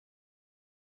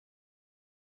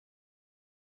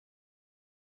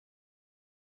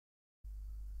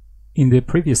In the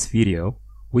previous video,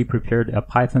 we prepared a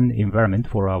Python environment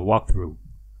for a walkthrough.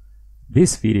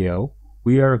 This video,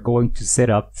 we are going to set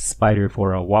up Spyder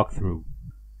for a walkthrough.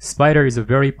 Spyder is a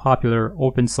very popular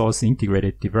open source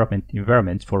integrated development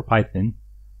environment for Python,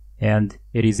 and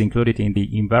it is included in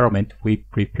the environment we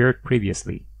prepared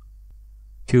previously.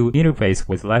 To interface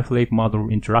with lifelib model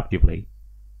interactively,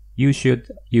 you should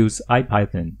use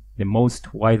IPython, the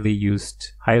most widely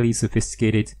used, highly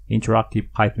sophisticated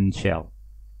interactive Python shell.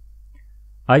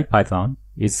 IPython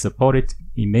is supported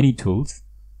in many tools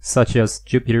such as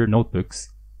Jupyter Notebooks,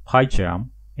 PyCharm,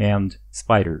 and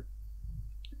Spyder.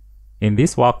 In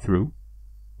this walkthrough,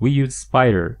 we use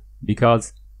Spyder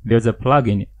because there's a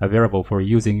plugin available for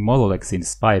using modelx in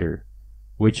Spyder,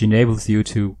 which enables you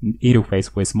to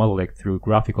interface with modelx through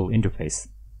graphical interface.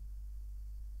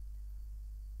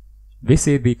 This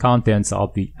is the contents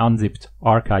of the unzipped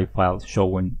archive file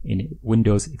shown in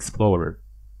Windows Explorer.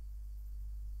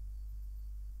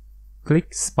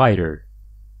 Click Spyder.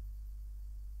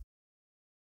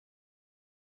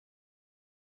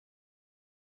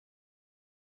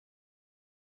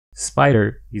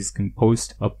 Spyder is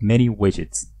composed of many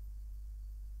widgets.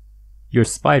 Your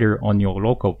Spyder on your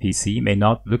local PC may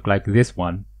not look like this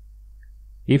one.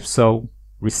 If so,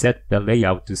 reset the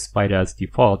layout to Spyder as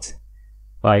default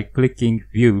by clicking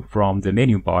View from the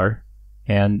menu bar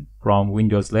and from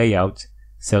Windows Layout,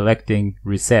 selecting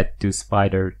Reset to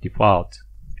Spyder Default.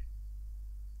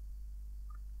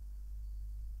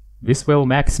 This will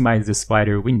maximize the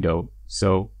Spyder window,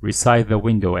 so resize the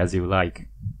window as you like.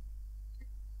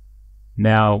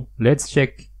 Now, let's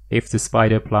check if the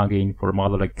Spyder plugin for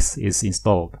modelx is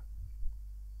installed.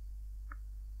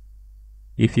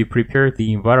 If you prepared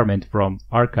the environment from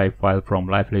archive file from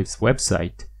lifelib's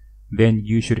website, then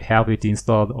you should have it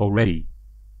installed already.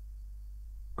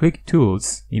 Click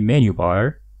Tools in menu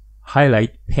bar,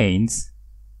 highlight Panes,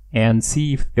 and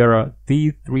see if there are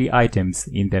these three items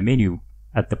in the menu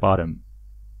at the bottom.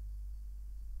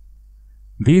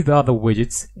 These are the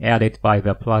widgets added by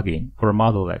the plugin for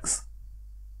modelx.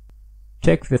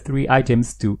 Check the three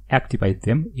items to activate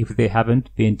them if they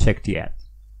haven't been checked yet.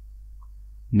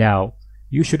 Now,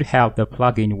 you should have the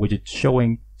plugin widget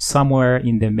showing somewhere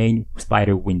in the main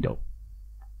Spyder window.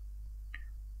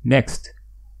 Next,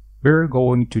 we're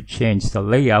going to change the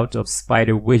layout of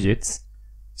Spyder widgets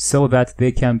so that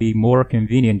they can be more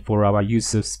convenient for our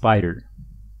use of Spyder.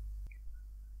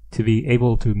 To be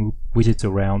able to move widgets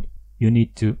around, you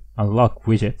need to unlock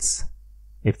widgets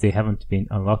if they haven't been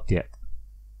unlocked yet.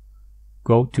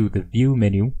 Go to the View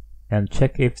menu and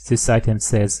check if this item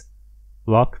says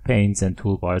Lock Panes and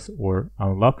Toolbars or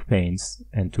Unlock Panes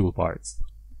and Toolbars.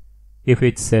 If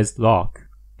it says Lock,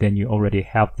 then you already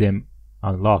have them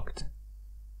unlocked.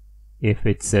 If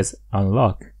it says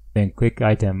Unlock, then click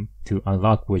Item to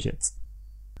unlock widgets.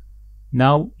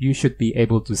 Now you should be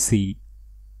able to see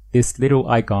this little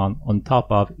icon on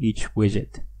top of each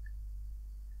widget.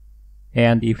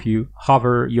 And if you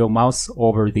hover your mouse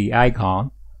over the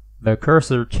icon, the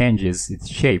cursor changes its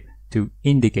shape to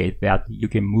indicate that you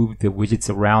can move the widgets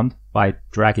around by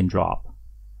drag and drop.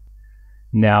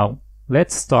 Now,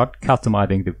 let's start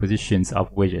customizing the positions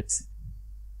of widgets.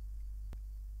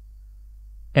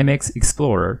 MX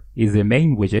Explorer is the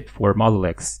main widget for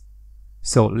modelx,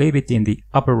 so leave it in the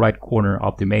upper right corner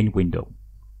of the main window.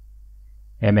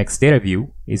 MX Data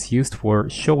View is used for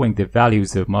showing the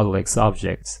values of modelx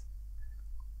objects.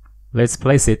 Let's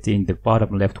place it in the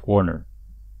bottom left corner.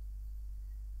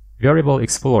 Variable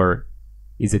Explorer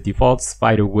is a default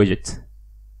Spyder widget,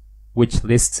 which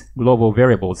lists global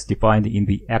variables defined in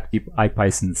the active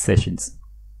IPython sessions.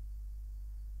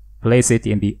 Place it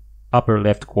in the upper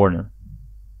left corner.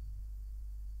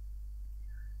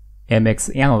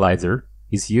 MX Analyzer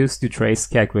is used to trace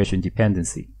calculation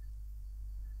dependency.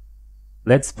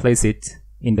 Let's place it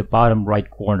in the bottom right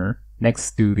corner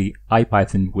next to the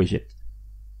IPython widget.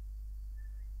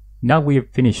 Now we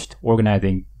have finished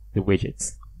organizing the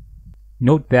widgets.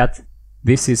 Note that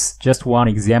this is just one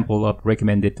example of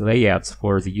recommended layouts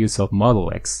for the use of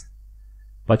modelx,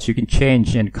 but you can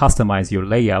change and customize your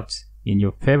layouts in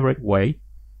your favorite way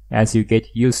as you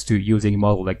get used to using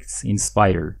modelx in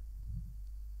Spyder.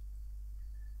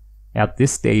 At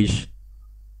this stage,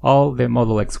 all the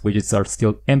modelx widgets are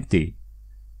still empty,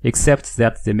 except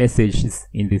that the messages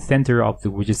in the center of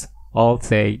the widgets all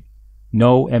say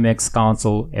No MX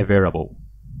console available.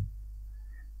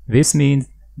 This means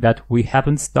that we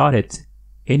haven't started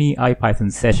any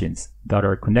IPython sessions that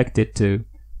are connected to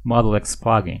modelx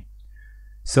plugin,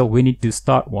 so we need to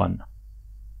start one.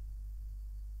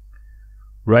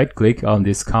 Right-click on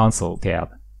this Console tab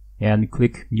and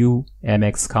click New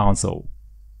MX Console.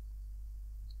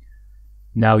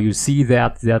 Now you see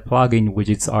that the plugin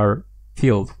widgets are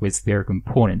filled with their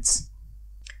components.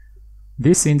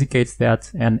 This indicates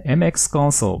that an MX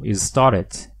console is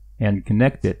started and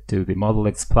connected to the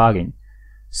modelx plugin.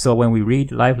 So when we read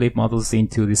lifelib models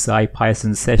into this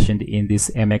IPython session in this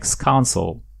MX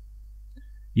console,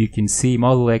 you can see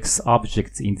modelx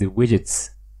objects in the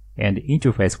widgets and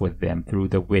interface with them through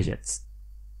the widgets.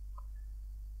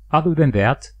 Other than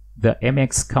that, the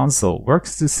MX console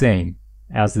works the same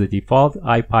as the default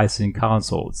IPython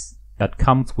consoles that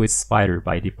comes with Spyder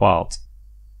by default.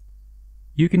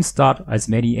 You can start as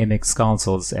many MX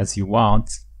consoles as you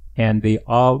want, and they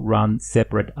all run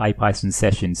separate IPython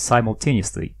sessions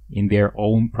simultaneously in their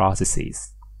own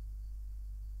processes.